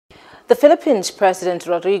The Philippines President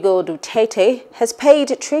Rodrigo Duterte has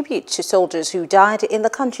paid tribute to soldiers who died in the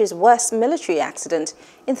country's worst military accident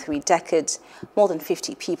in 3 decades. More than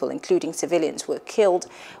 50 people, including civilians, were killed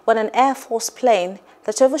when an Air Force plane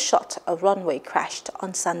that overshot a runway crashed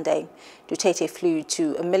on Sunday. Duterte flew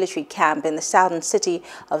to a military camp in the southern city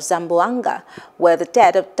of Zamboanga, where the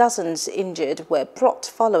dead of dozens injured were brought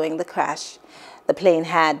following the crash. The plane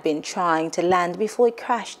had been trying to land before it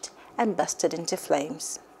crashed and busted into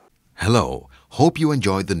flames. Hello, hope you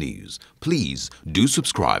enjoyed the news. Please do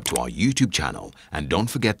subscribe to our YouTube channel and don't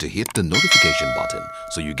forget to hit the notification button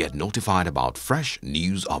so you get notified about fresh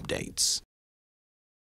news updates.